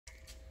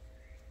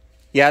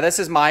Yeah, this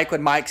is Mike with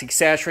Mike's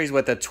Accessories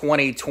with the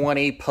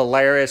 2020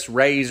 Polaris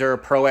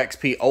RZR Pro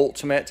XP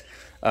Ultimate,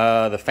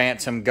 the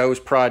Phantom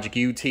Ghost Project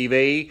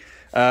UTV.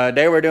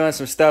 They were doing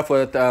some stuff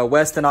with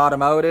Westin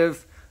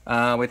Automotive.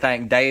 We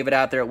thank David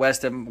out there at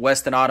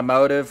Westin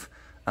Automotive.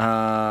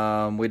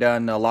 We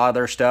done a lot of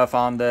their stuff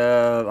on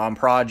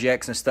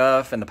projects and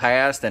stuff in the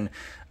past, and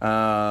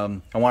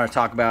I want to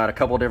talk about a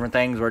couple different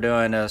things. We're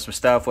doing some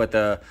stuff with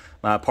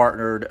my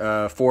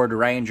partnered Ford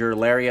Ranger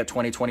Lariat,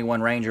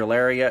 2021 Ranger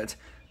Lariat.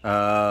 But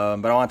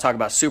I want to talk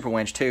about Super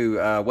Winch too.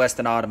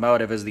 Westin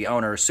Automotive is the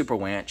owner of Super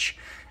Winch,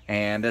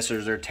 and this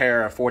is their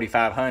Terra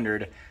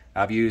 4500.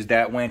 I've used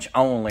that winch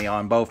only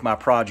on both my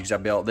projects. I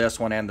built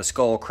this one and the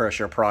Skull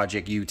Crusher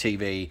Project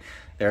UTV.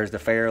 There's the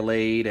fair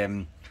lead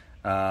and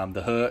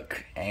the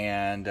hook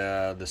and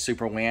the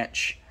Super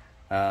Winch.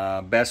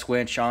 Best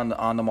winch on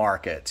the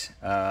market.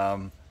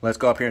 Let's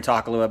go up here and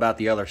talk a little about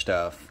the other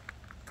stuff.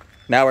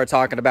 Now we're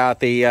talking about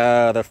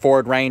the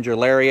Ford Ranger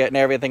Lariat and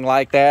everything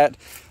like that.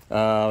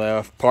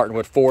 I've partnered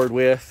with Ford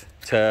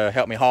to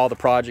help me haul the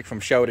project from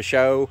show to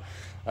show.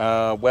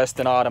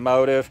 Westin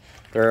Automotive,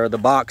 the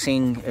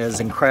boxing is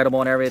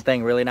incredible and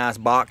everything, really nice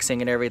boxing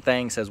and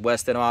everything, says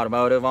Westin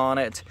Automotive on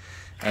it,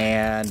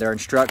 and their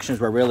instructions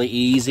were really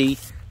easy.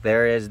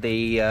 There is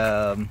the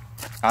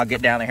I'll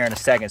get down here in a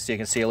second so you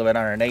can see a little bit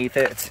underneath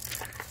it,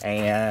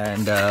 and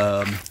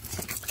you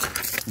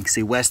can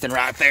see Westin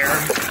right there,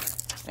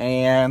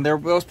 and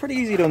it was pretty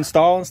easy to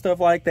install and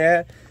stuff like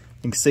that.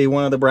 You can see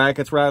one of the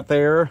brackets right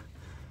there,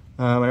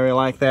 area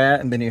like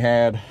that, and then you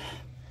had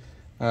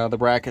the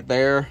bracket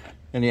there,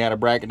 and you had a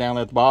bracket down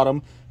there at the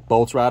bottom,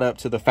 bolts right up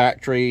to the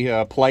factory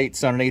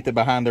plates underneath it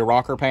behind the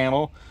rocker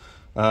panel,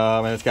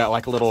 and it's got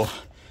like a little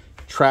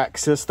track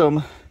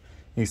system.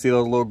 You see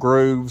those little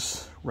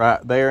grooves right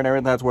there and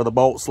everything. That's where the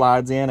bolt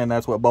slides in, and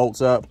that's what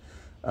bolts up,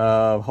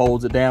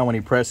 holds it down when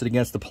you press it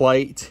against the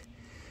plate,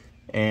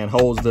 and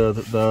holds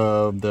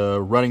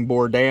the running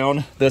board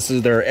down. This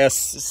is their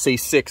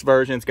SC6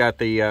 version. It's got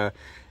the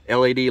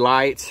LED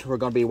lights. We're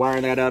going to be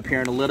wiring that up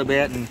here in a little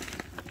bit, and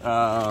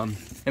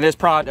this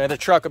product, the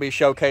truck will be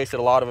showcased at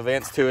a lot of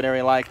events too and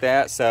everything like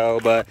that. So,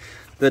 but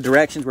the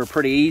directions were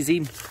pretty easy.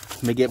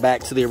 Let me get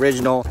back to the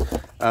original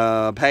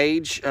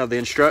page of the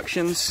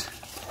instructions.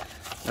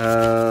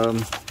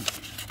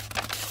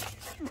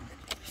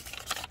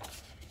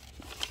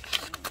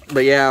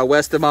 But yeah,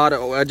 Westin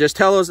Auto. Just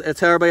tell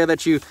everybody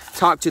that you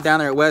talked to down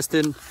there at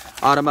Westin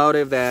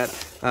Automotive that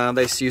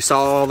you saw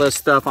all this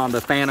stuff on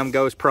the Phantom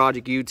Ghost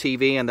Project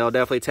UTV, and they'll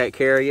definitely take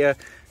care of you.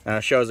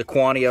 Shows the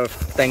quantity of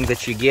things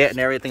that you get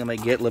and everything. Let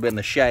me get a little bit in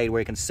the shade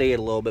where you can see it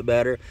a little bit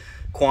better.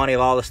 Quantity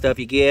of all the stuff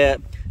you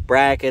get,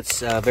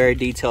 brackets, very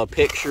detailed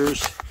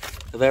pictures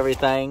of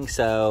everything.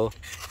 So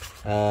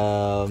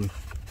another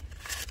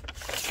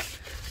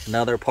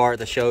part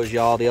that shows you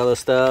all the other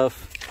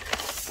stuff.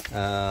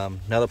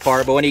 Another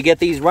part, but when you get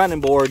these running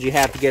boards, you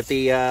have to get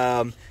the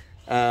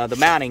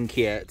mounting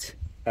kit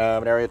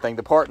and everything.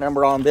 The part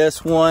number on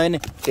this one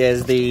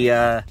is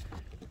the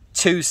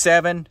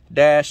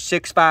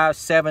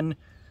 27-65715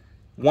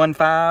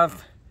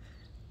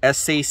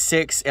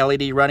 SC6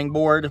 LED running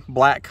board,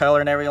 black color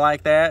and everything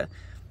like that,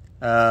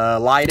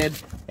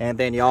 lighted. And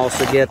then you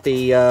also get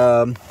the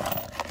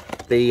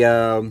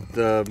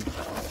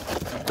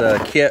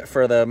kit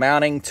for the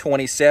mounting,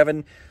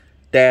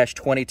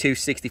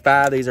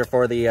 27-2265. These are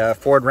for the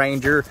Ford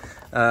Ranger,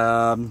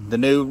 the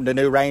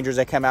new Rangers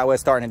they come out with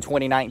starting in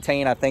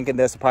 2019. I think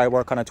this will probably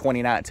work on a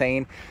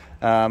 2019.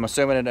 I'm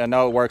assuming I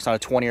know it works on a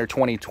 20 or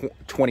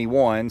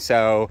 2021.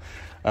 So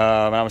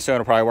I'm assuming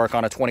it'll probably work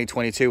on a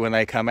 2022 when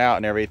they come out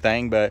and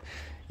everything. But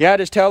yeah,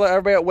 just tell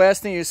everybody at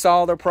Westin you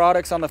saw their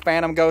products on the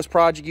Phantom Ghost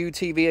Project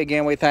UTV.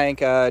 Again, we thank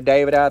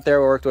David out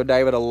there. We worked with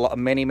David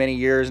many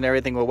years and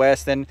everything with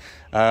Westin,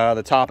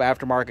 the top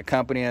aftermarket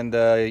company in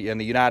the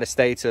United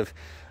States of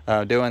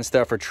doing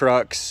stuff for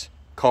trucks,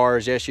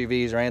 cars,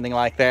 SUVs, or anything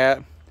like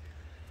that,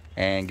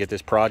 and get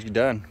this project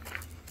done.